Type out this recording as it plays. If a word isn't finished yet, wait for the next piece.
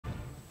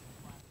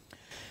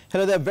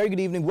Hello there, very good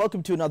evening.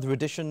 Welcome to another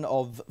edition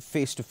of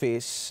Face to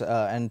Face.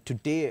 And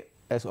today,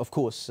 of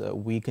course,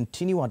 we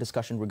continue our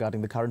discussion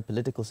regarding the current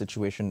political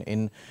situation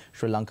in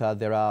Sri Lanka.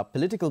 There are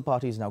political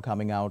parties now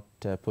coming out,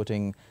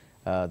 putting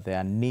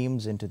their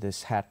names into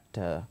this hat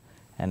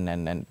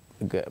and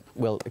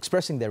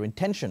expressing their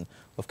intention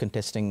of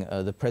contesting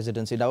the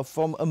presidency. Now,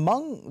 from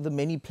among the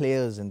many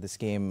players in this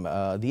game,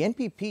 the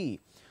NPP,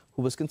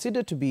 who was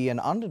considered to be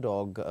an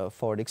underdog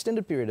for an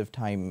extended period of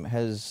time,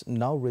 has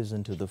now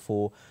risen to the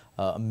fore.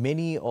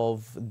 Many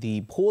of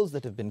the polls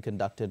that have been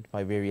conducted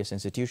by various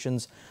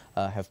institutions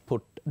have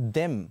put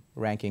them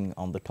ranking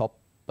on the top.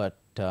 But,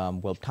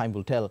 well, time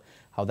will tell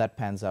how that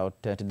pans out.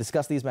 To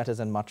discuss these matters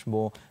and much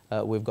more,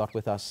 we've got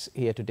with us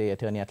here today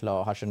Attorney at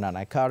Law Harshana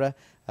Nanayakkara,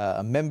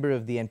 a member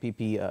of the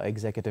NPP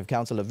Executive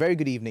Council. A very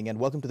good evening and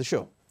welcome to the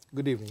show.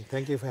 Good evening.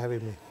 Thank you for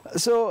having me.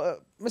 So,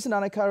 Mr.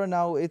 Nanayakkara,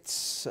 now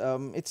it's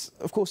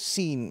of course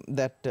seen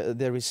that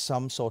there is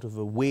some sort of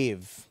a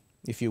wave,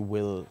 if you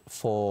will,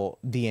 for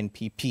the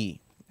NPP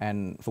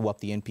and for what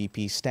the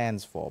NPP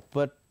stands for.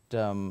 But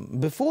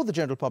before the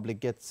general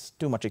public gets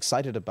too much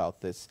excited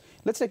about this,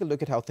 let's take a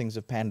look at how things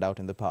have panned out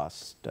in the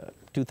past.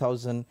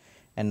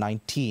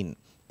 2019,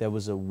 there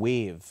was a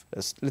wave.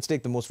 Let's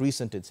take the most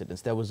recent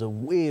incidents. There was a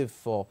wave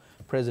for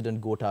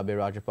President Gotabaya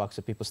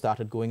Rajapaksa. People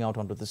started going out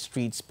onto the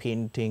streets,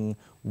 painting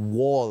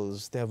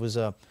walls. There was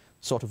a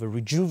sort of a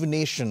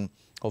rejuvenation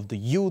of the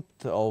youth,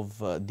 of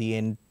the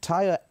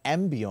entire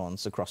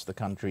ambience across the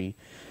country.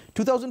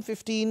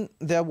 2015,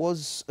 there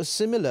was a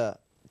similar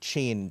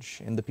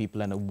change in the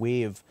people and a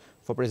wave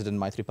for President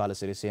Maithripala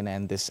Sirisena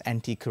and this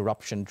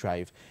anti-corruption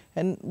drive.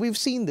 And we've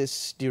seen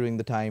this during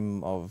the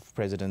time of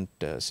Prime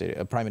Minister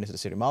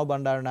Sirimao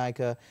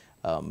Bandaranaike,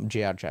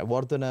 J.R.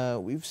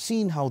 Jayawardena. We've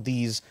seen how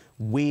these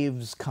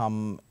waves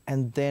come,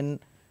 and then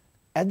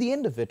at the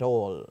end of it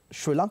all,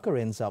 Sri Lanka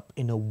ends up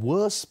in a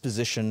worse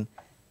position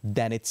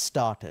than it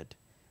started.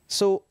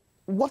 So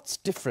what's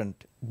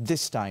different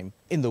this time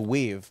in the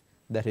wave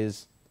that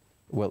is,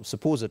 well,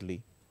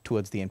 supposedly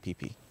towards the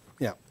NPP?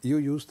 Yeah, you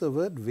used the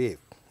word wave,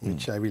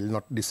 which I will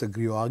not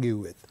disagree or argue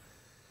with.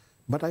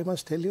 But I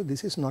must tell you,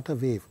 this is not a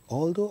wave.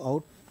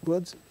 Although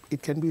outwards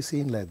it can be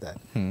seen like that.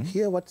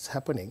 Here what's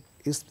happening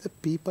is the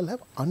people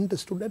have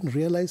understood and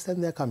realized that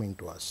they're coming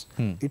to us.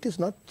 It is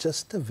not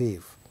just a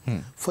wave.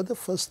 For the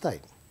first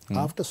time,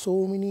 after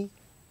so many,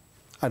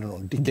 I don't know,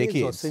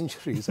 decades or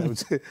centuries, I would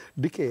say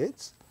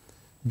decades,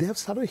 they have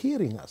started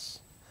hearing us.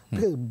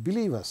 Because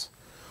believe us,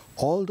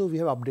 although we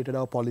have updated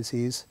our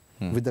policies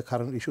with the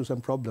current issues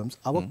and problems,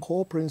 our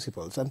core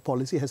principles and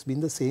policy has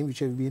been the same, which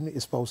have been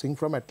espousing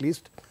from at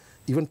least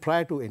even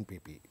prior to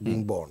NPP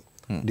being born,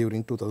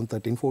 during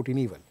 2013-14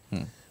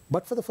 even.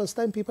 But for the first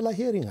time, people are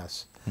hearing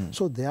us.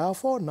 So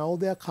therefore, now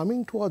they are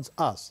coming towards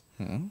us,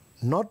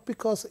 not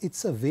because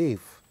it's a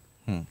wave.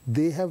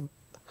 They have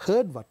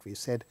heard what we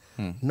said.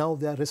 Now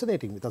they are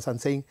resonating with us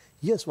and saying,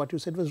 yes, what you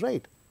said was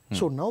right.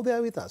 So now they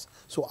are with us.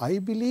 So I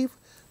believe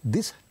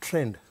this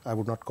trend, I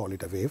would not call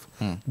it a wave,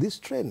 this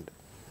trend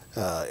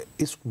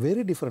is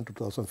very different to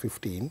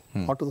 2015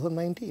 or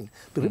 2019.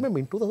 But remember,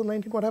 in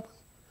 2019, what happened?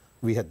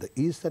 We had the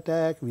East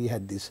attack, we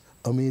had this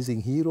amazing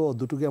hero,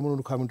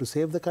 Dutugamunu, coming to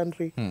save the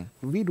country.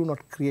 We do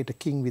not create a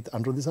king with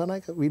Andhra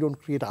Dissanayake. We don't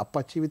create an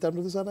Apache with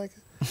Andhra Dissanayake.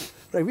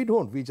 Right? We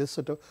don't. We just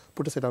sort of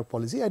put a set of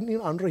policy. And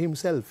Andhra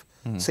himself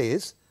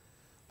says,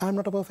 I'm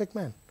not a perfect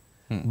man,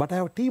 but I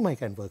have a team I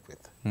can work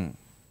with.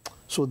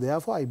 So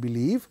therefore, I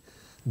believe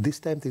this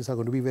time things are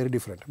going to be very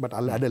different. But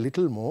I'll add a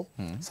little more.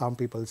 Some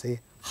people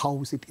say,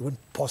 how is it even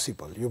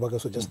possible? You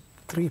so just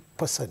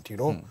 3%, you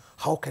know.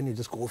 How can you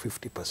just go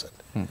 50%?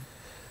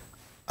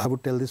 I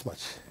would tell this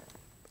much.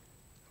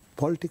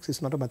 Politics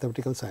is not a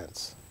mathematical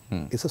science.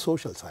 It's a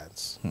social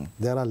science.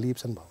 There are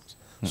leaps and bounds.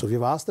 So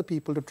we've asked the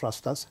people to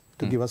trust us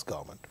to give us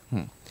government.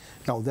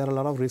 Now, there are a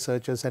lot of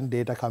researchers and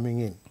data coming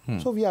in.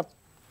 So we are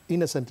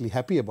innocently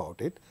happy about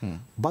it.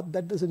 But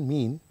that doesn't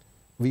mean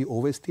we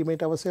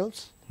overestimate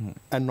ourselves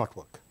and not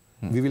work.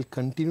 We will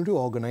continue to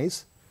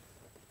organize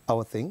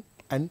our thing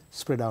and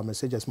spread our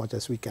message as much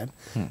as we can.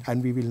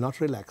 And we will not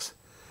relax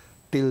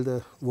till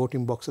the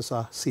voting boxes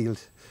are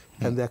sealed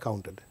and they're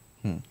counted.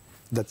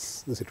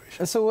 That's the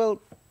situation. So, well,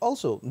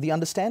 also, the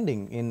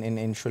understanding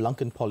in Sri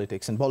Lankan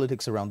politics and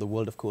politics around the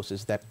world, of course,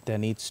 is that there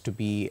needs to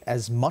be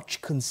as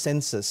much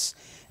consensus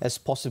as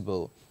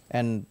possible.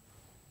 And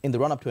in the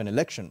run-up to an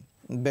election,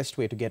 the best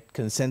way to get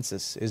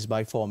consensus is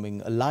by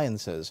forming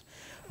alliances.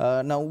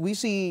 Now, we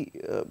see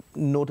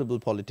notable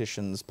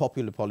politicians,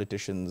 popular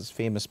politicians,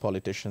 famous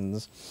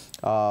politicians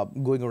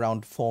going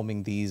around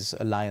forming these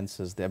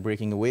alliances. They're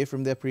breaking away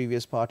from their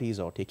previous parties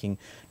or taking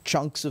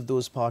chunks of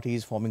those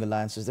parties, forming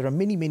alliances. There are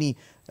many, many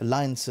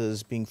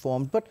alliances being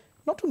formed, but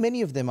not too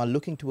many of them are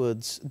looking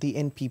towards the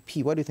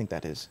NPP. Why do you think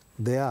that is?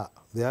 They are.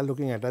 They are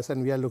looking at us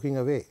and we are looking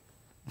away.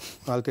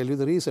 I'll tell you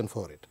the reason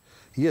for it.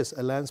 Yes,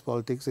 alliance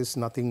politics is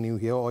nothing new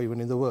here or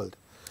even in the world.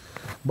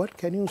 But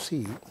can you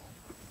see,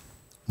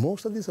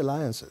 most of these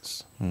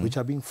alliances which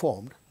are being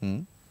formed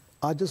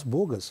are just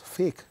bogus,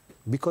 fake.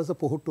 because the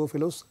Pohotto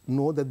fellows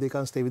know that they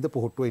can't stay with the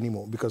Pohotto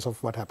anymore because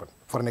of what happened.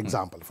 For an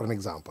example,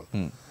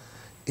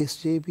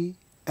 SJB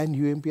and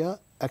UMP are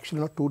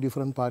actually not two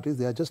different parties,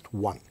 they are just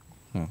one.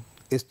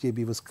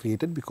 SJB was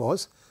created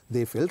because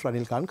they felt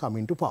Ranil can't come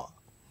into power.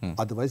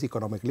 Otherwise,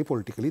 economically,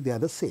 politically, they are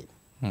the same.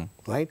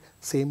 Right?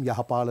 Same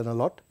Yahapalan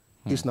lot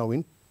is now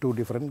in two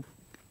different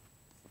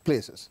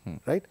places.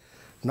 Right?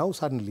 Now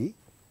suddenly,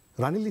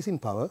 Ranil is in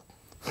power,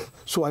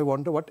 so I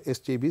wonder what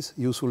SJB's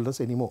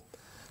usefulness anymore.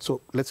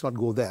 So let's not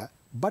go there.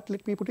 But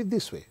let me put it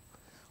this way.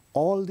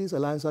 All these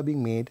alliances are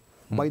being made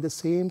by the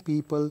same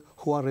people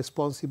who are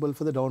responsible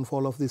for the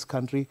downfall of this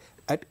country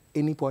at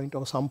any point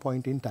or some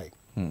point in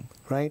time.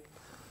 Right?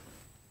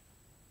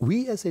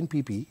 We as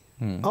NPP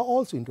are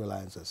also into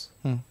alliances.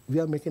 We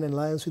are making an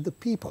alliance with the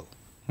people.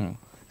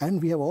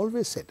 And we have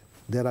always said,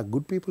 there are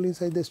good people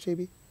inside the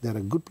SJB, there are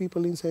good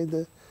people inside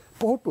the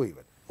Pohotto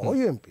even, or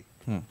UMP.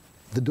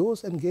 The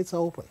doors and gates are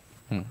open.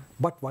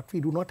 But what we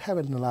do not have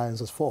an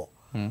alliances for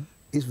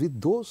is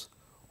with those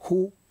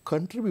who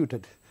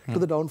contributed to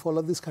the downfall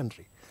of this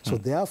country. So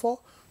therefore,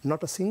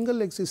 not a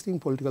single existing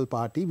political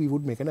party we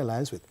would make an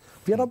alliance with.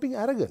 We are not being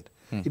arrogant.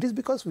 It is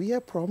because we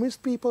have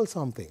promised people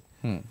something.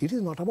 It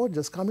is not about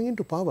just coming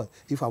into power.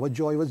 If our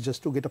joy was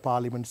just to get a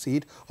parliament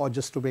seat or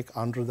just to make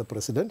under the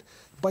president,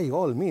 by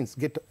all means,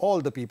 get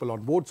all the people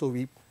on board so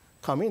we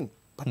come in.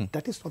 But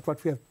that is not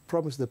what we have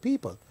promised the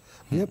people.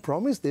 We have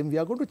promised them we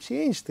are going to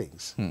change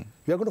things.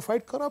 We are going to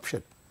fight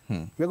corruption.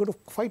 We are going to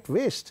fight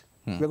waste.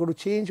 We are going to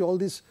change all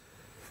this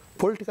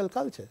political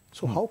culture.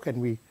 So how can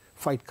we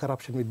fight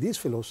corruption with these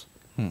fellows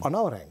on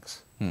our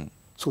ranks?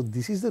 So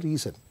this is the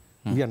reason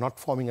we are not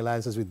forming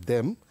alliances with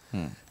them.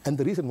 And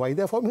the reason why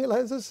they are forming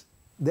alliances,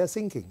 they are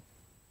sinking.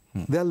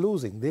 They are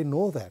losing. They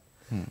know that.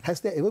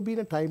 Has there ever been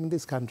a time in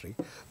this country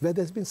where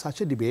there's been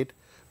such a debate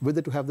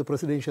whether to have the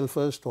presidential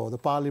first or the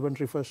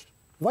parliamentary first?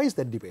 Why is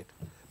that debate?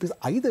 Because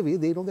either way,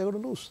 they know they're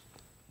going to lose.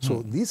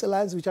 So these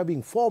alliances which are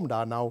being formed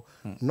are now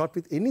not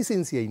with any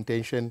sincere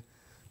intention,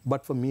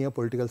 but for mere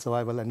political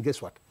survival. And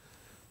guess what?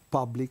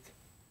 Public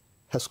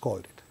has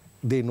called it.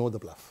 They know the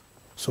bluff.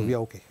 So we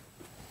are okay.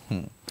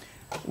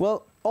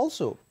 Well,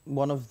 also,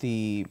 one of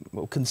the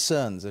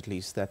concerns, at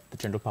least, that the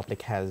general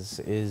public has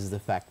is the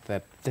fact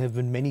that there have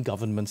been many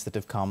governments that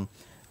have come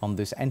on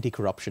this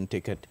anti-corruption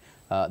ticket.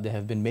 There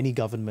have been many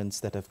governments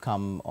that have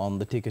come on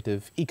the ticket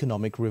of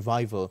economic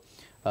revival.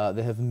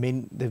 There have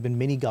been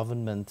many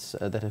governments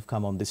that have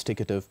come on this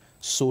ticket of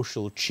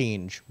social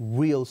change,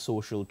 real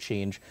social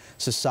change,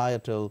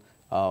 societal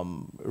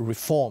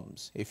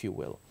reforms, if you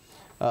will.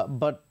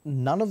 But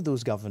none of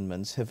those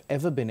governments have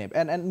ever been able,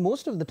 and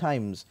most of the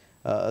times,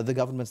 the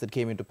governments that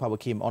came into power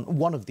came on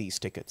one of these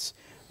tickets.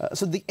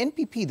 So the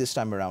NPP this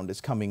time around is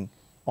coming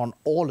on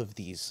all of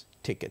these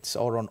tickets,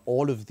 or on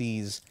all of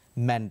these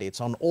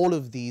mandates, on all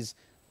of these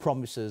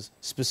promises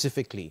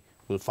specifically.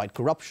 We'll fight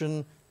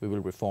corruption, we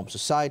will reform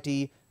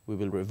society, we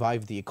will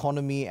revive the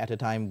economy at a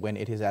time when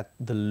it is at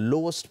the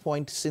lowest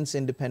point since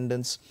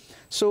independence.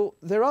 So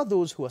there are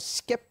those who are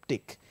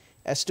skeptic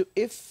as to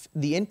if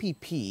the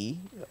NPP,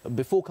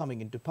 before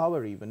coming into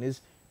power even,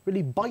 is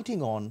really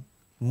biting on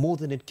more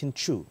than it can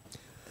chew.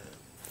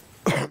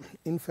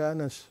 In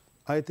fairness,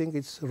 I think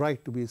it's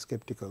right to be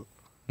skeptical.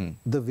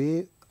 The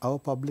way our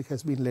public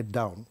has been let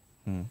down,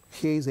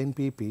 here is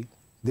NPP,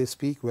 they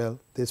speak well,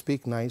 they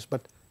speak nice,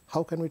 but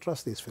how can we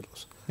trust these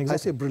fellows? Exactly. I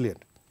say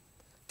brilliant.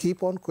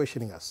 Keep on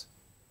questioning us.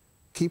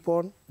 Keep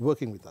on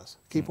working with us.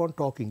 Keep on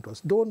talking to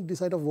us. Don't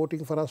decide of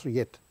voting for us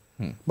yet,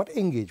 but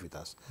engage with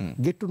us.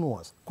 Get to know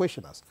us.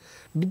 Question us.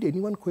 Did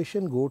anyone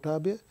question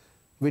Gotabaya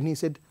when he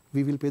said,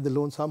 we will pay the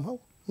loan somehow?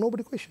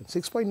 Nobody questioned.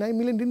 6.9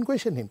 million didn't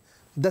question him.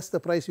 That's the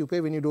price you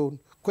pay when you don't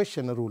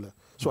question a ruler.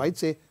 So I'd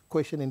say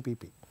question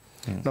NPP.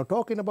 Now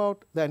talking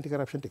about the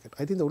anti-corruption ticket,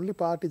 I think the only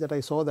party that I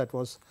saw that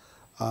was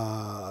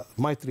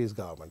Maitri's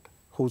government,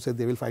 who said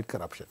they will fight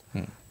corruption.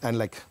 And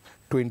like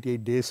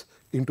 28 days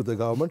into the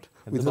government,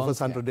 with the first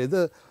 100 days,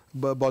 the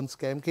bond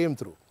scam came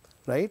through,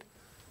 right?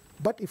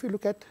 But if you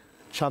look at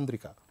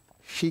Chandrika,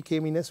 she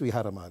came in as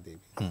Vihara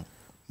Mahadevi.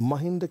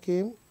 Mahinda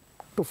came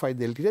to fight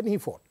the LTT and he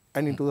fought.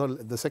 And into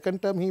the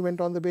second term, he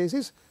went on the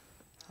basis,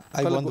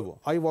 I won the war.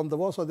 I won the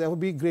war, so they will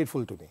be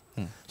grateful to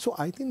me. So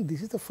I think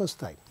this is the first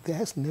time. There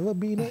has never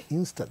been an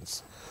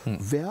instance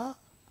where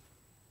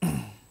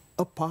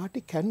a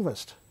party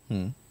canvassed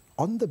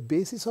on the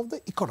basis of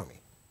the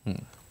economy.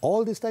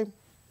 All this time,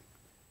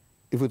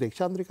 if you take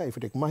Chandrika, if you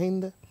take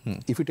Mahinda,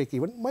 if you take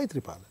even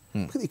Maitripala,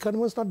 because the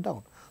economy was not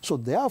down. So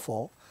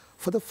therefore,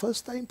 for the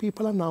first time,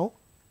 people are now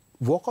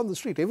walk on the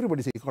street.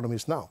 Everybody's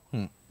economist now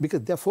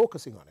because they're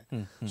focusing on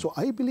it. So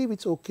I believe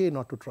it's okay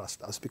not to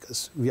trust us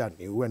because we are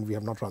new and we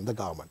have not run the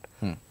government.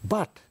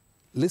 But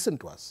listen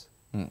to us,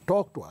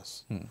 talk to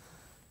us,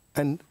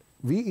 and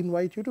we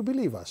invite you to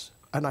believe us.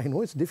 And I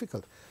know it's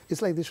difficult.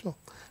 It's like this,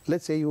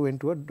 let's say you went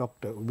to a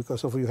doctor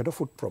because of you had a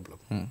foot problem.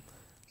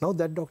 Now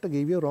that doctor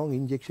gave you a wrong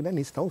injection and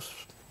it's now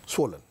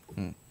swollen.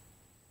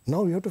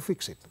 Now you have to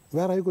fix it.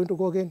 Where are you going to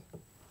go again?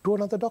 To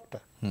another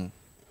doctor.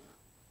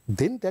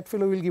 Then that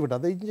fellow will give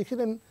another injection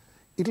and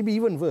it will be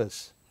even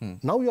worse.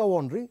 Now you are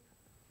wondering,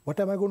 What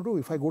am I going to do?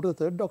 If I go to the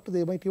third doctor,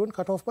 they might even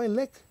cut off my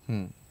leg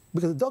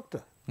because the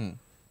doctor.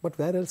 But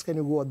where else can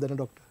you go other than a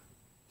doctor?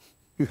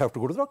 You have to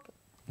go to the doctor.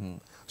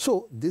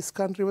 So this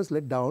country was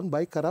led down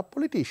by corrupt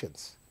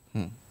politicians.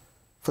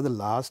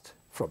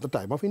 From the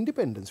time of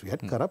independence, we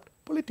had corrupt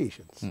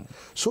politicians.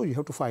 So you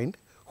have to find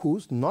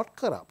who's not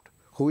corrupt,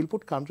 who will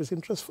put country's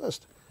interests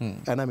first.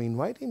 And I'm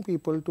inviting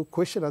people to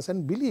question us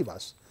and believe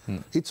us.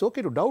 It's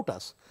okay to doubt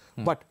us.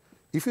 But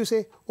if you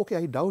say, okay,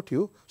 I doubt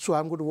you, so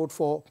I'm going to vote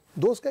for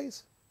those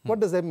guys, what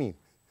does that mean?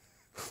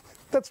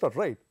 That's not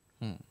right.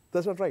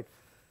 That's not right.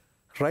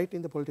 Right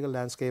in the political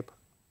landscape,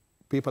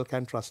 people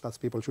can trust us,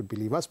 people should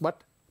believe us,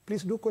 but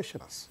please do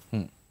question us.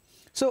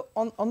 So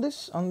on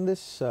this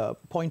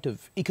point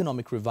of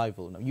economic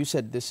revival, you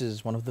said this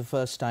is one of the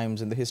first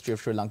times in the history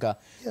of Sri Lanka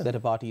that a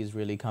party is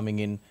really coming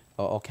in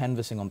or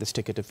canvassing on this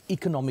ticket of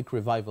economic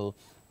revival,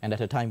 and at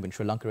a time when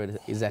Sri Lanka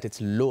is at its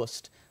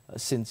lowest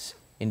since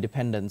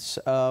independence.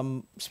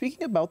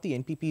 Speaking about the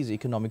NPP's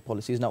economic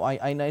policies, now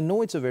I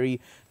know it's a very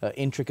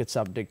intricate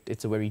subject,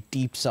 it's a very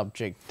deep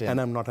subject.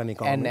 And I'm not an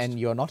economist. And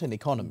you're not an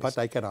economist. But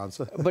I can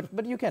answer.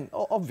 But you can,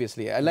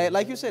 obviously.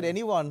 Like you said,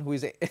 anyone who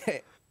is...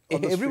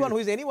 Everyone who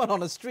is anyone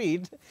on a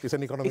street is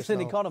an economist.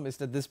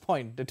 Economist at this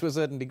point, to a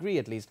certain degree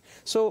at least.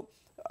 So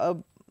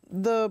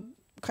the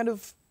kind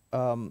of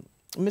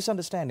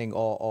misunderstanding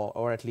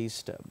or at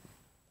least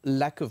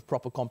lack of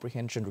proper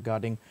comprehension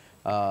regarding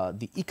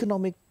the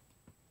economic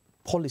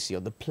policy or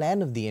the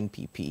plan of the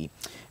NPP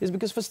is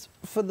because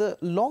for the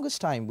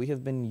longest time we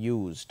have been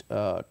used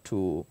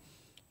to,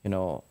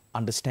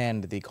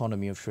 understand the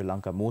economy of Sri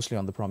Lanka mostly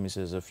on the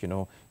promises of,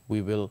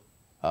 we will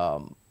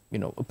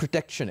a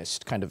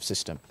protectionist kind of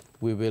system.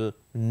 We will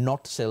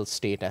not sell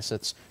state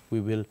assets. We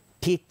will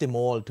take them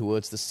all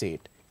towards the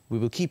state. We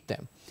will keep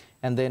them.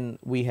 And then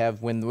we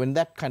have, when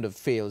that kind of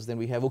fails, then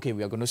we have, okay,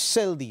 we are going to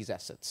sell these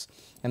assets.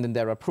 And then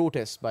there are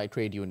protests by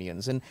trade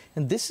unions. And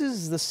this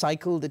is the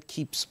cycle that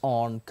keeps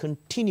on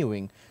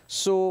continuing.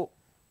 So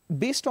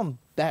based on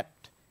that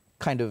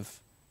kind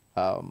of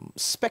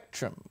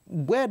spectrum,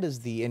 where does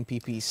the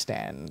NPP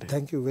stand?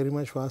 Thank you very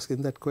much for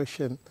asking that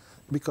question,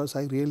 because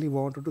I really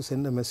wanted to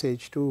send a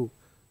message to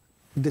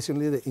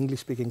definitely the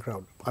English-speaking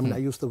crowd. I mean, I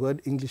use the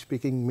word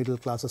English-speaking middle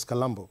class as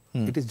Colombo.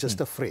 It is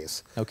just a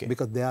phrase,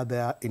 because they are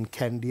there in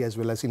Kandy as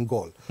well as in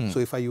Gaul. So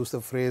if I use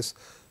the phrase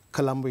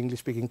Colombo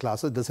English-speaking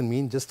classes, doesn't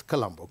mean just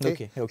Colombo.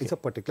 Okay? It's a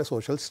particular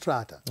social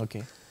strata.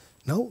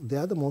 Now, they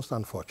are the most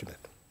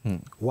unfortunate.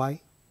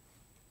 Why?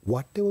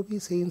 Whatever we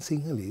say in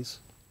Sinhalese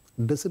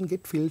doesn't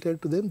get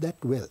filtered to them that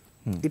well.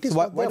 It is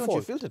so why don't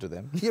you filter to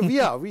them?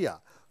 Yeah, we are.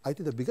 I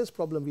think the biggest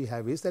problem we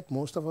have is that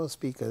most of our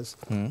speakers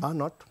are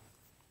not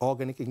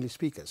organic English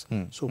speakers.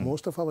 So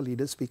most of our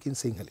leaders speak in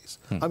Sinhalese.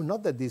 I mean,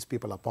 not that these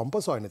people are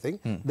pompous or anything.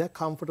 They're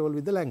comfortable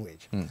with the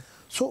language.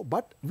 So,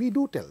 but we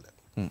do tell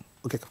them,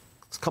 okay,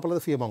 a couple of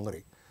the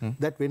fear-mongering,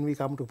 that when we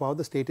come to power,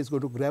 the state is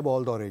going to grab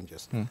all the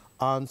oranges.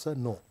 Answer,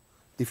 no.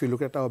 If you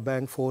look at our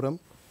bank forum,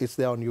 it's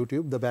there on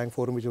YouTube, the bank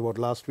forum, which was about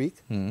last week,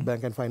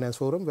 Bank and Finance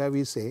Forum, where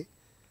we say,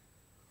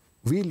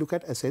 we look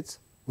at assets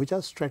which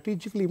are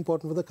strategically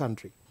important for the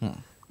country.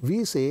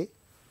 We say,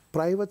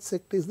 private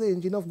sector is the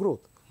engine of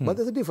growth. But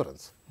there's a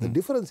difference. The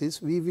difference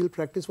is we will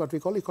practice what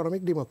we call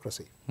economic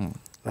democracy,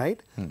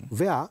 right?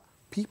 Where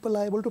people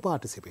are able to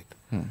participate.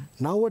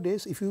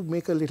 Nowadays, if you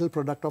make a little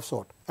product of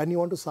sort and you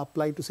want to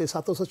supply to, say,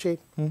 Satosa chain,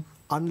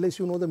 unless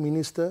you know the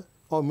minister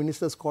or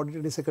minister's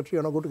coordinating secretary,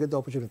 you're not going to get the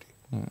opportunity.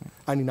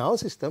 And in our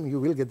system, you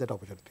will get that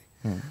opportunity.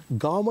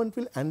 Government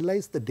will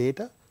analyze the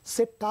data,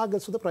 set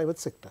targets for the private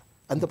sector.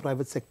 And the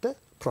private sector,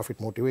 profit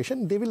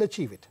motivation, they will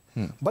achieve it.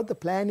 But the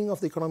planning of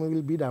the economy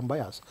will be done by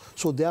us.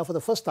 So therefore,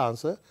 the first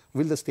answer,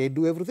 will the state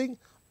do everything?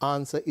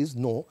 Answer is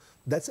no.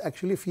 That's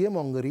actually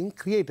fear-mongering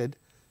created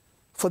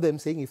for them,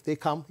 saying if they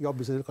come, your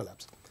business will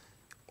collapse.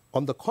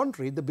 On the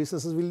contrary, the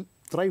businesses will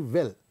thrive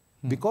well,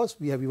 because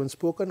we have even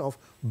spoken of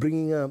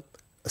bringing a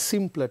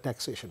simpler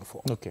taxation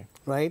form.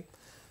 Right?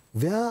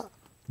 Where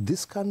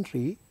this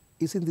country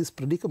is in this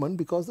predicament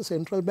because the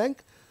central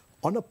bank,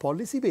 on a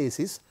policy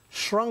basis,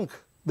 shrunk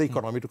the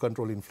economy to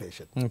control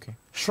inflation.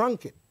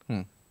 Shrunk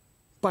it.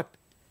 But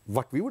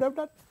what we would have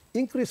done,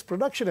 increase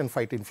production and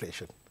fight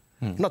inflation,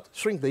 not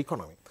shrink the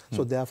economy.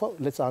 So therefore,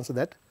 let's answer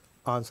that.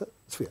 Answer,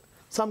 sphere.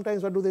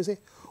 Sometimes what do they say?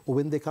 Oh,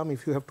 when they come,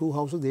 if you have 2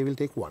 houses, they will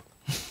take 1.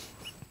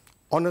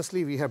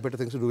 Honestly, we have better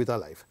things to do with our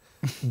life.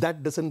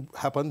 That doesn't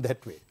happen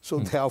that way. So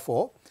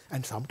therefore,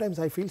 and sometimes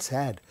I feel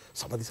sad.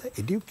 Some of these are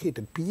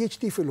educated,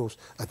 PhD fellows,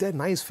 they're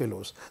nice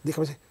fellows. They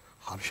come and say,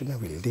 Harshana,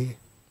 will they?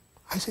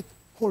 I said,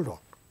 hold on,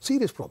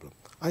 serious problem.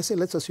 I say,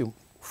 let's assume,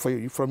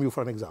 from you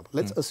for an example,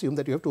 let's assume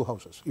that you have 2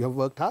 houses. You have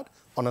worked hard,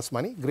 honest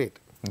money, great.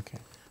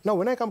 Now,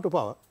 when I come to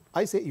power,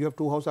 I say, you have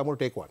 2 houses, I'm going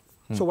to take 1.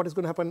 So what is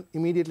going to happen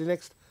immediately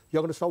next?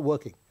 You're going to stop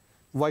working.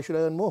 Why should I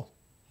earn more?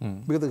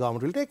 Because the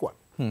government will take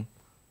 1.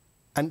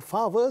 And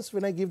far worse,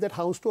 when I give that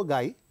house to a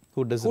guy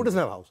who doesn't have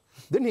a house.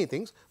 Then he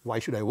thinks, why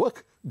should I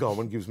work?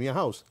 Government gives me a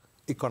house.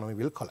 Economy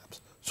will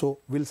collapse. So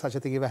will such a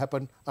thing ever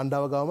happen under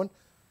our government?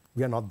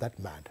 We are not that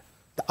mad.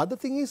 The other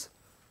thing is,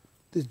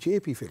 these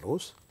JP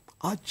fellows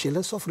are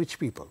jealous of rich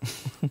people.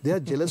 They are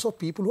jealous of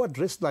people who are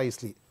dressed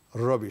nicely.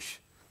 Rubbish.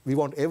 We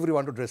want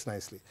everyone to dress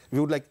nicely. We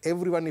would like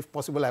everyone, if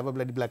possible, have a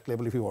bloody black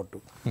label if you want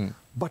to.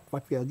 But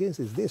what we are against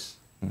is this.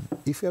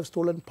 If you have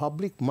stolen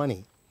public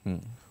money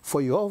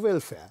for your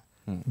welfare,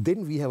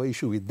 then we have an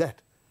issue with that.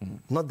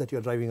 Not that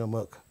you're driving a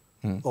Merc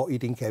or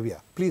eating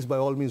caviar. Please, by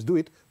all means, do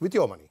it with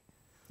your money.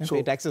 And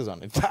pay taxes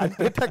on it. And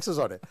pay taxes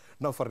on it.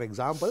 Now, for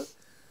example,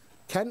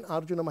 can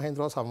Arjuna Mahendra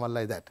or someone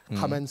like that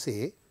come and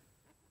say,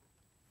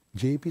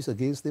 JP is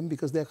against them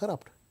because they are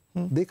corrupt?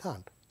 They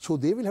can't. So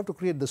they will have to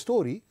create the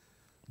story,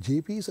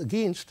 JP is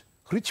against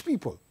rich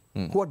people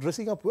who are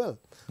dressing up well.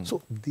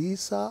 So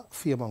these are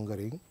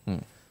fear-mongering,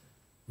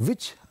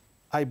 which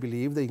I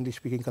believe the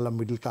English-speaking column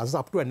middle class,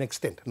 up to an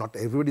extent, not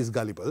everybody is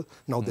gullible.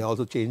 Now they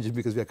also change it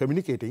because we are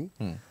communicating.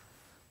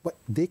 But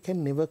they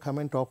can never come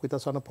and talk with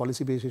us on a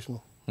policy basis.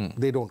 No.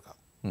 They don't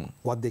come.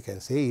 What they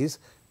can say is,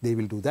 they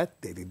will do that.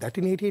 They did that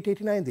in 88,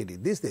 89. They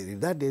did this, they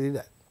did that, they did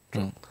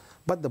that.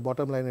 But the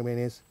bottom line remains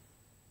is,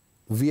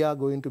 we are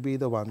going to be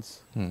the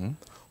ones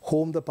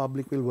whom the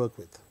public will work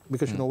with.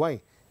 Because you know why?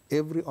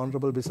 Every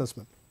honorable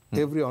businessman,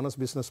 every honest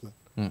businessman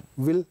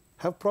will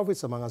have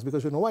profits among us.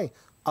 Because you know why?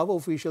 Our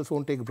officials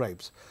won't take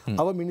bribes.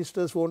 Our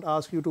ministers won't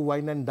ask you to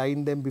wine and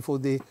dine them before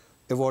they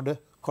award a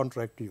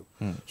contract to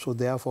you. So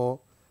therefore,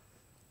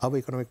 our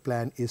economic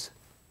plan is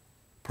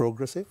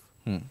progressive.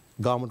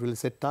 Government will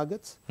set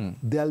targets.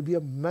 There will be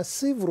a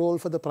massive role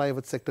for the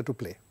private sector to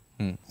play.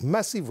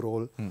 Massive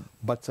role,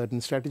 but certain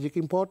strategic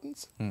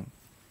importance.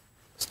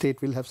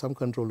 State will have some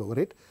control over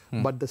it,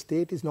 but the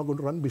state is not going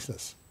to run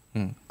business.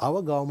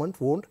 Our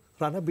government won't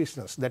run a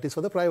business. That is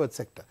for the private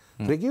sector.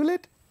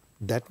 Regulate,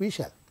 that we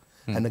shall.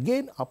 And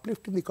again,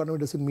 uplifting the economy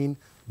doesn't mean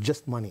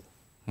just money.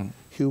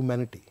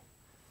 Humanity,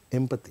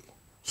 empathy,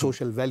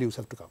 social values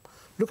have to come.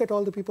 Look at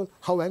all the people,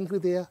 how angry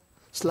they are.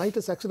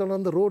 Slightest accident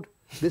on the road,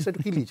 they start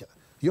to kill each other.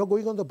 You're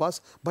going on the bus,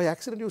 by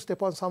accident you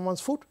step on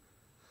someone's foot.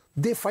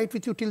 They fight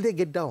with you till they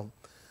get down.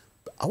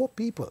 Our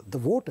people, the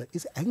voter,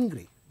 is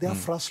angry. They are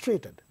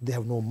frustrated. They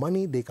have no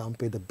money, they can't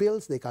pay the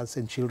bills, they can't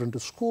send children to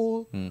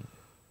school.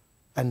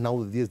 And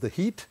now there's the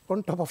heat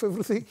on top of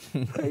everything,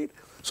 right?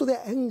 So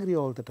they're angry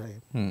all the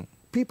time.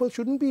 People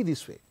shouldn't be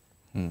this way.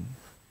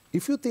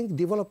 If you think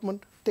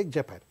development, take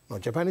Japan. Now,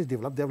 Japan is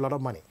developed, they have a lot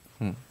of money.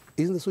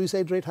 Isn't the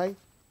suicide rate high?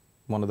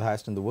 One of the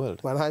highest in the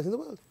world. One of the highest in the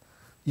world.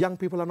 Young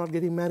people are not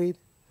getting married.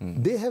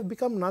 They have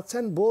become nuts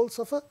and bolts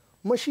of a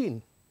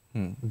machine.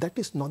 That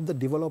is not the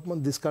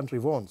development this country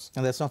wants.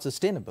 And that's not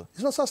sustainable.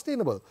 It's not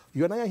sustainable.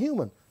 You and I are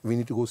human. We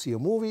need to go see a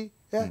movie,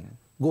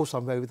 go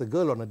somewhere with a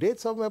girl on a date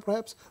somewhere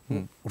perhaps,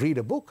 read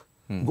a book,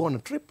 go on a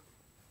trip.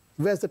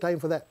 Where's the time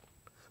for that?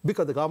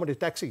 Because the government is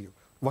taxing you.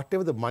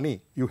 Whatever the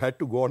money you had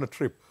to go on a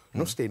trip,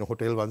 stay in a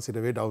hotel once in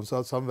a way down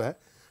south somewhere,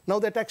 now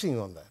they're taxing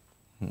you on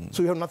that.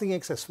 So you have nothing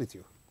excess with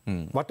you.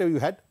 Whatever you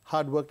had,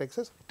 hard-worked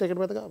excess, taken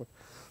by the government.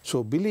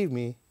 So believe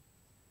me,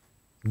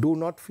 do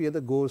not fear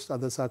the ghosts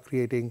others are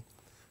creating.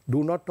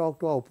 Do not talk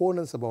to our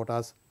opponents about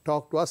us.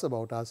 Talk to us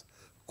about us.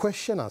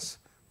 Question us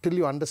till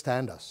you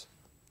understand us.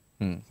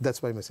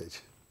 That's my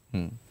message.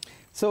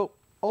 So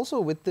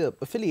also with the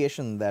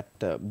affiliation that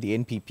the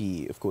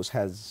NPP, of course,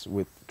 has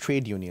with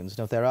trade unions,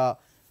 now there are,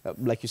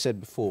 like you said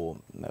before,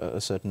 a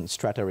certain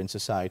strata in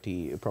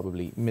society,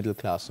 probably middle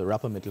class or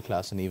upper middle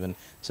class, and even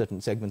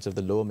certain segments of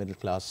the lower middle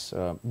class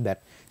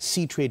that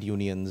see trade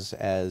unions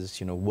as,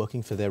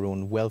 working for their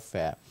own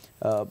welfare.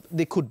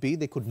 They could be,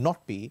 they could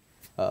not be.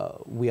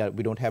 We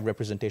don't have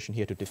representation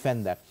here to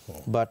defend that.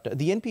 But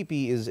the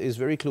NPP is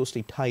very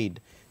closely tied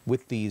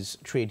with these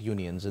trade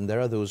unions, and there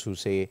are those who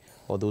say,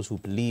 or those who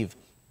believe,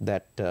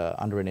 that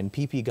under an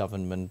NPP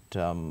government,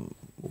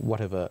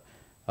 whatever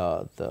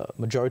the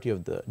majority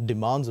of the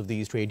demands of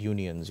these trade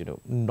unions,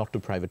 not to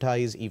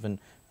privatize even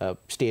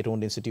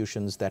state-owned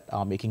institutions that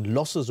are making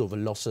losses over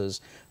losses,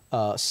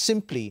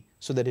 simply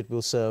so that it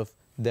will serve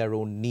their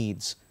own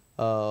needs,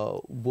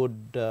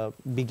 would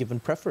be given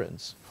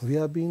preference. We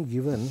are being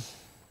given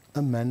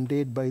a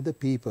mandate by the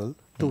people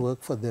to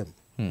work for them.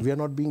 We are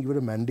not being given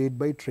a mandate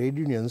by trade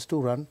unions to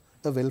run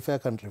a welfare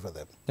country for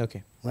them.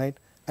 Okay. Right?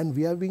 And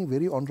we are being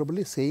very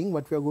honorably saying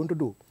what we are going to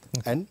do.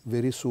 And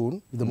very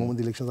soon, the moment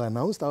the elections are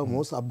announced, our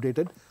most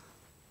updated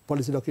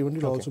policy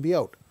document will also be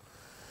out.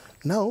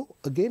 Now,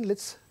 again,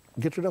 let's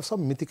get rid of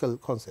some mythical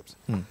concepts.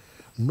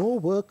 No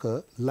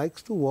worker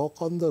likes to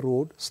walk on the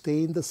road,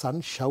 stay in the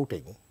sun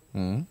shouting,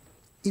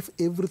 if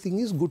everything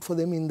is good for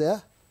them in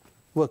their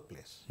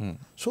workplace.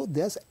 So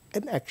there's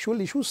an actual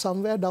issue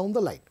somewhere down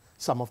the line.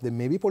 Some of them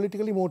may be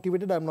politically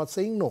motivated. I'm not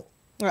saying no.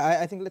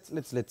 I think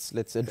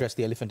let's address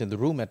the elephant in the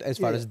room. As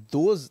far as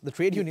the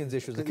trade unions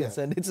issues are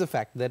concerned, it's the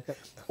fact that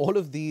all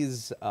of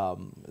these,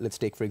 let's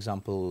take for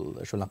example,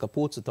 Sri Lanka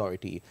Ports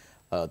Authority,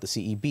 the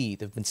CEB,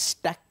 they've been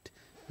stacked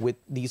with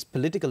these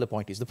political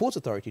appointees. The Ports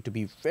Authority, to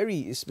be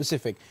very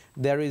specific,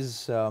 there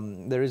is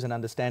an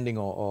understanding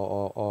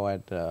or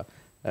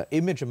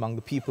image among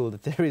the people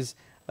that there is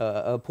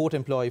a port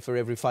employee for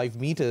every 5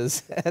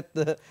 meters at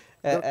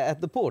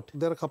the port.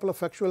 There are a couple of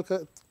factual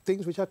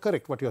things which are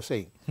correct, what you're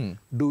saying.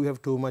 Do we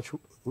have too much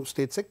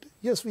state sector?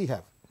 Yes, we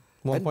have.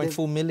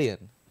 1.4 million.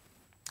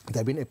 They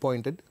have been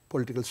appointed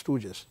political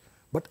stooges.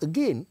 But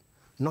again,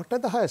 not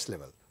at the highest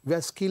level,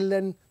 where skill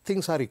and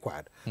things are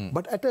required,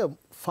 but at a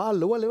far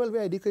lower level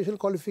where educational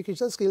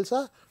qualifications, skills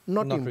are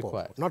not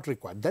required. Not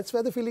required. That's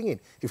where they're filling in.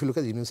 If you look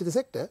at the university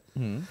sector,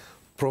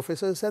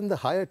 professors and the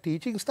higher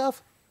teaching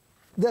staff,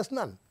 there's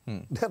none.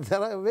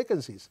 There are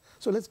vacancies.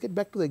 So let's get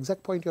back to the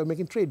exact point you're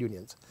making, trade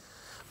unions.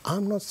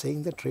 I'm not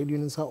saying that trade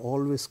unions are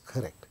always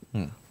correct,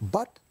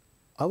 but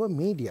our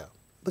media,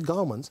 the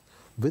governments,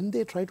 when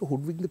they try to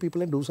hoodwink the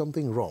people and do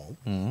something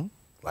wrong,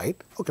 right?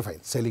 Okay,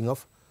 fine. Selling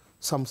of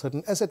some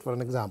certain asset, for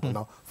an example.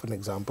 Now, for an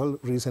example,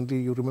 recently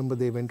you remember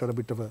they went on a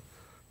bit of a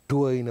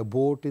tour in a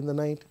boat in the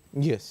night.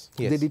 Yes,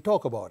 yes. They did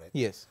talk about it.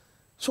 Yes.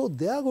 So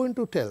they are going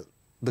to tell.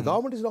 The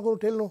government is not going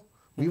to tell, no,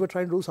 we were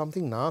trying to do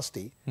something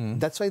nasty.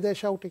 That's why they're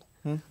shouting.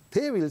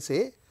 They will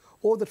say,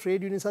 oh, the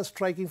trade unions are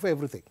striking for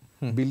everything.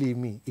 Believe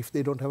me, if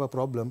they don't have a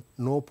problem,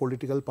 no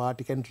political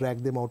party can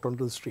drag them out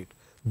onto the street.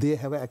 They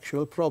have an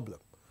actual problem.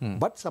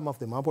 But some of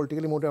them are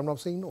politically motivated. I'm not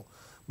saying no.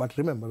 But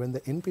remember, when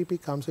the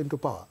NPP comes into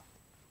power,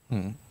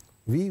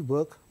 we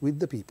work with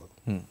the people.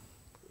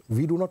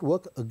 We do not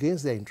work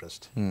against their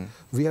interest.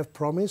 We have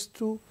promised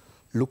to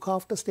look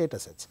after state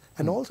assets.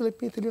 And also,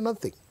 let me tell you another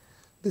thing.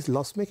 These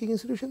loss-making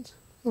institutions,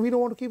 we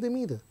don't want to keep them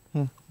either.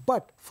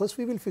 But first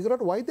we will figure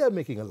out why they are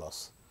making a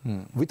loss.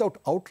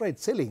 Without outright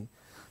selling,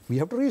 we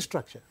have to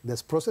restructure.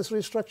 There's process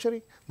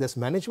restructuring, there's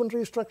management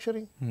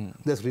restructuring,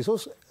 there's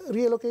resource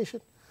reallocation.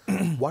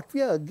 What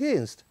we are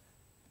against,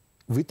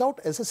 without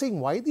assessing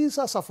why these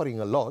are suffering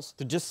a loss,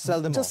 to just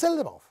sell them off. Just sell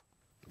them off.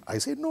 I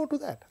say no to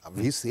that.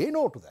 We say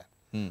no to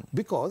that.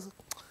 Because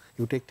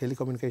you take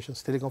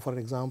telecommunications, telecom for an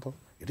example,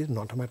 it is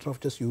not a matter of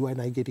just you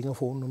and I getting a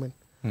phone number.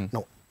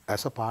 No,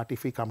 as a party,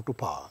 if we come to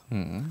power,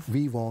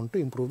 we want to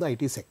improve the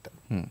IT sector.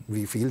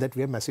 We feel that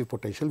we have massive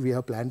potential. We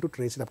have planned to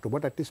trace it up to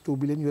about at least $2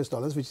 billion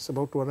US, which is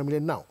about 200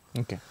 million now.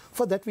 Okay.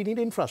 For that, we need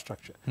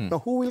infrastructure. Now,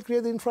 who will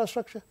create the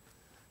infrastructure?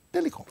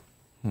 Telecom.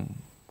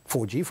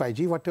 4G,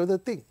 5G, whatever the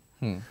thing.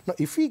 Now,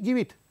 if we give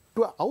it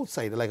to an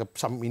outsider, like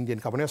some Indian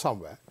company or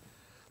somewhere,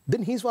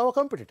 then he's our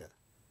competitor.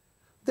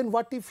 Then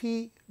what if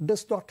he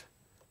does not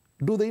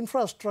do the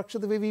infrastructure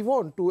the way we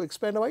want to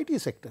expand our IT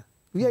sector?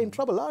 We are in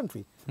trouble, aren't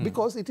we?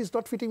 Because it is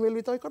not fitting well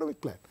with our economic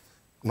plan.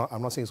 No,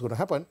 I'm not saying it's going to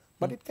happen,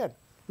 but it can.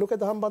 Look at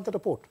the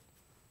Hambantota port.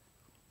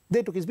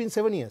 They took, it's been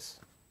 7 years.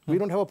 We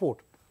don't have a port.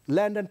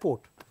 Land and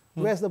port.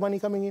 Where's the money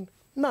coming in?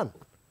 None.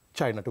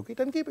 China took it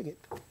and keeping it.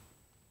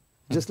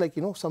 Just like,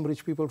 you know, some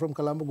rich people from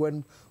Colombo go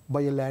and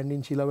buy a land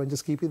in Chile and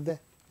just keep it there.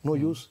 No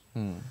use.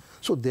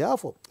 So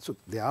therefore,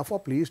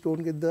 please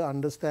don't get the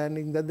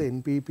understanding that the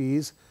NPP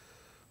is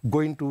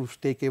going to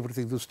take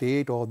everything to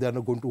state or they are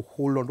not going to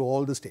hold on to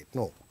all the state.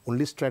 No,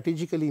 only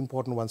strategically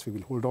important ones we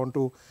will hold on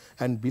to.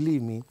 And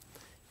believe me,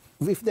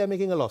 if they are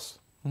making a loss,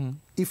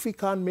 if we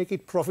can't make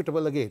it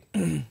profitable again,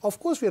 of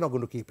course we are not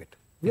going to keep it.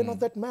 We are not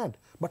that mad.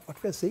 But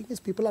what we are saying is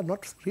people are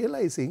not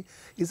realizing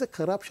is a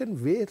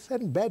corruption, waste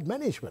and bad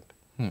management.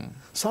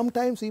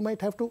 Sometimes we might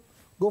have to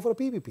go for a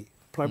PPP,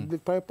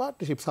 public-private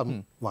partnership,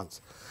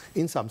 once.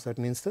 In some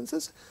certain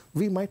instances,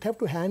 we might have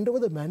to hand over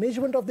the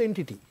management of the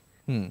entity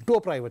to a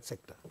private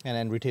sector.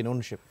 And retain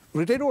ownership.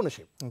 Retain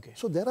ownership. Okay.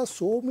 So there are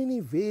so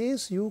many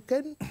ways you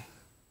can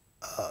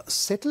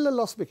settle a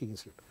loss-making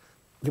institute.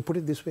 You put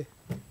it this way.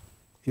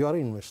 You are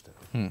an investor.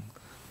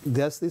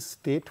 There's this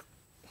state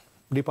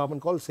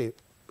department called, say,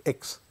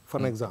 X, for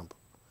an example.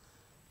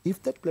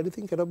 If that bloody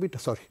thing cannot be,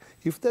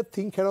 if that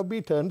thing cannot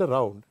be turned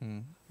around,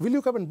 will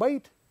you come and buy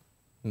it?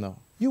 No.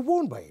 You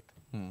won't buy it.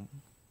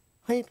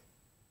 Right?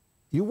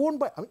 You won't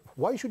buy. I mean,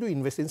 why should you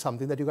invest in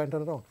something that you can't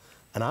turn around?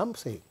 And I'm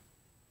saying,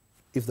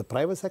 if the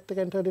private sector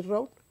can turn it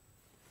around,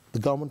 the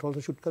government also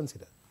should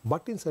consider.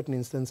 But in certain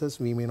instances,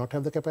 we may not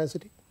have the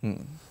capacity.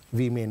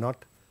 We may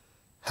not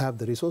have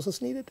the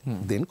resources needed.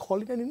 Then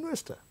call in an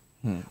investor.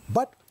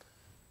 But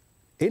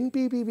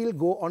NPP will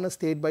go on a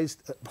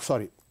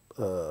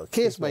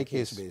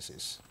case-by-case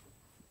basis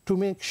to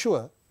make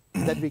sure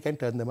that we can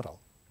turn them around.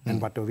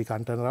 And whatever we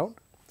can't turn around,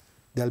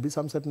 there will be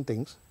some certain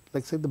things,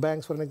 like say the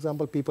banks, for an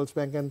example, People's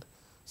Bank and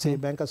say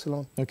Banca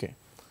Ceylon. Okay.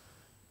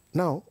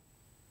 Now,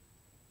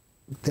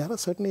 there are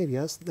certain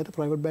areas that a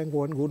private bank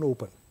won't go and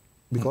open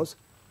because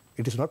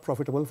it is not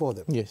profitable for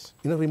them. Yes.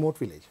 In a remote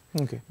village.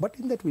 Okay. But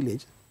in that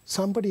village,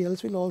 somebody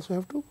else will also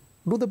have to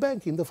do the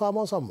banking, the farm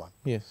or someone.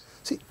 Yes.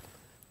 See,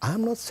 I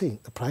am not saying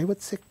the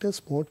private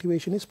sector's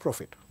motivation is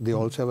profit. They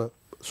also have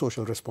a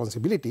social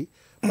responsibility,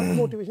 but the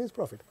motivation is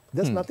profit.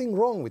 There's nothing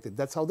wrong with it.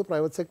 That's how the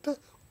private sector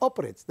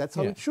operates. That's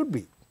how it should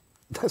be.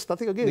 There's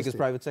nothing against it. Because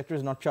private sector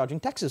is not charging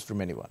taxes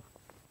from anyone.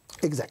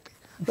 Exactly.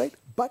 Right?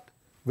 But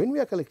when we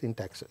are collecting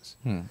taxes,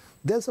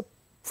 there's a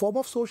form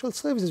of social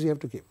services we have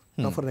to give.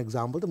 Now, for an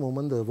example, the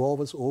moment the war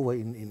was over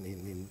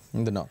in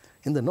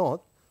the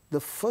north, the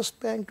first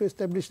bank to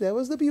establish there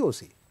was the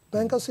BOC,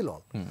 Banca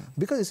Ceylon,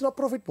 because it's not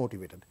profit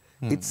motivated.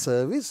 It's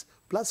service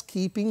plus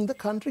keeping the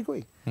country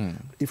going.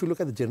 If you look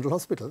at the general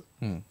hospital,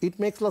 it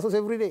makes losses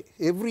every day,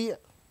 every year.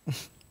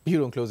 You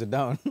don't close it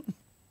down.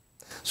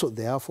 So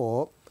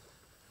therefore,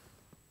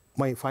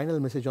 my final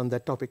message on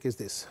that topic is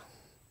this.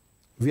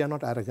 We are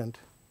not arrogant.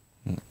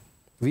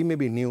 We may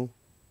be new,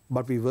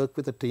 but we work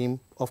with a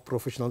team of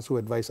professionals who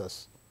advise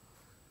us.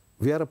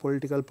 We are a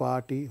political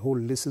party who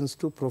listens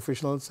to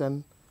professionals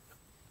and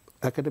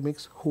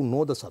academics who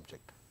know the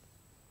subject.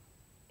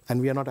 And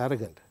we are not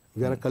arrogant.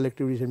 We are a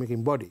collective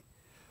decision-making body.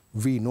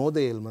 We know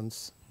the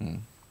ailments.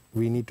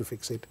 We need to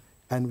fix it.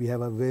 And we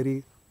have a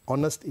very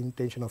honest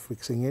intention of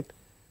fixing it.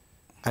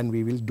 And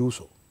we will do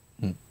so.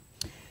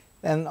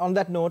 And on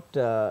that note,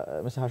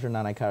 Mr.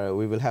 Harshana Nanayakkara,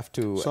 we will have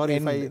to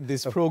end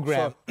this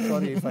program.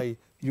 Sorry if I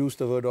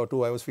used a word or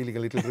two. I was feeling a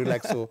little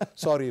relaxed, so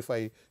sorry if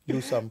I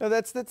used some. No,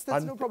 that's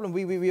no problem.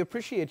 We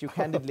appreciate you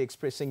candidly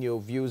expressing your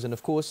views. And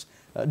of course,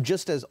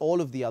 just as all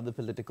of the other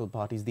political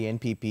parties, the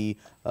NPP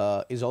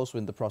is also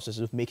in the process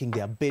of making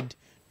their bid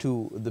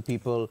to the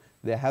people.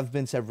 There have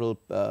been several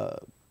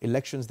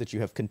elections that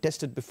you have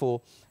contested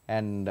before,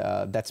 and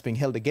that's being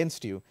held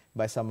against you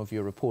by some of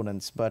your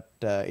opponents. But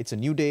it's a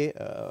new day,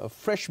 a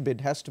fresh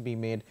bid has to be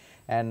made,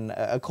 and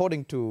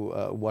according to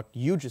what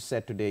you just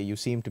said today, you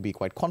seem to be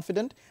quite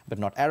confident, but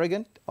not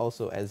arrogant,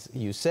 also as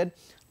you said.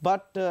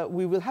 But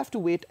we will have to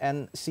wait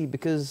and see,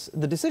 because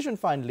the decision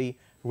finally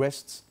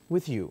rests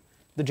with you,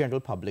 the general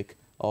public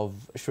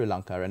of Sri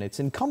Lanka, and it's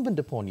incumbent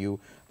upon you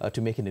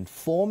to make an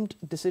informed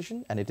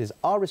decision, and it is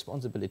our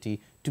responsibility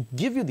to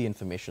give you the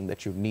information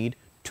that you need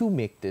to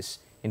make this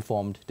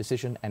informed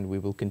decision, and we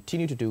will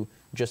continue to do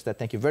just that.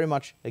 Thank you very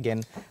much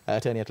again,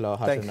 Attorney at Law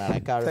Harshana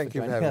Nanayakkara, for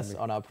joining us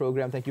on our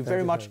program. Thank you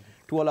very much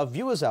to all our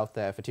viewers out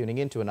there for tuning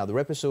in to another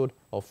episode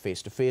of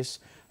Face to Face.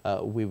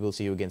 We will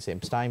see you again same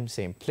time,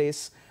 same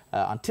place.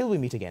 Until we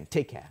meet again,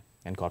 take care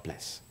and God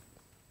bless.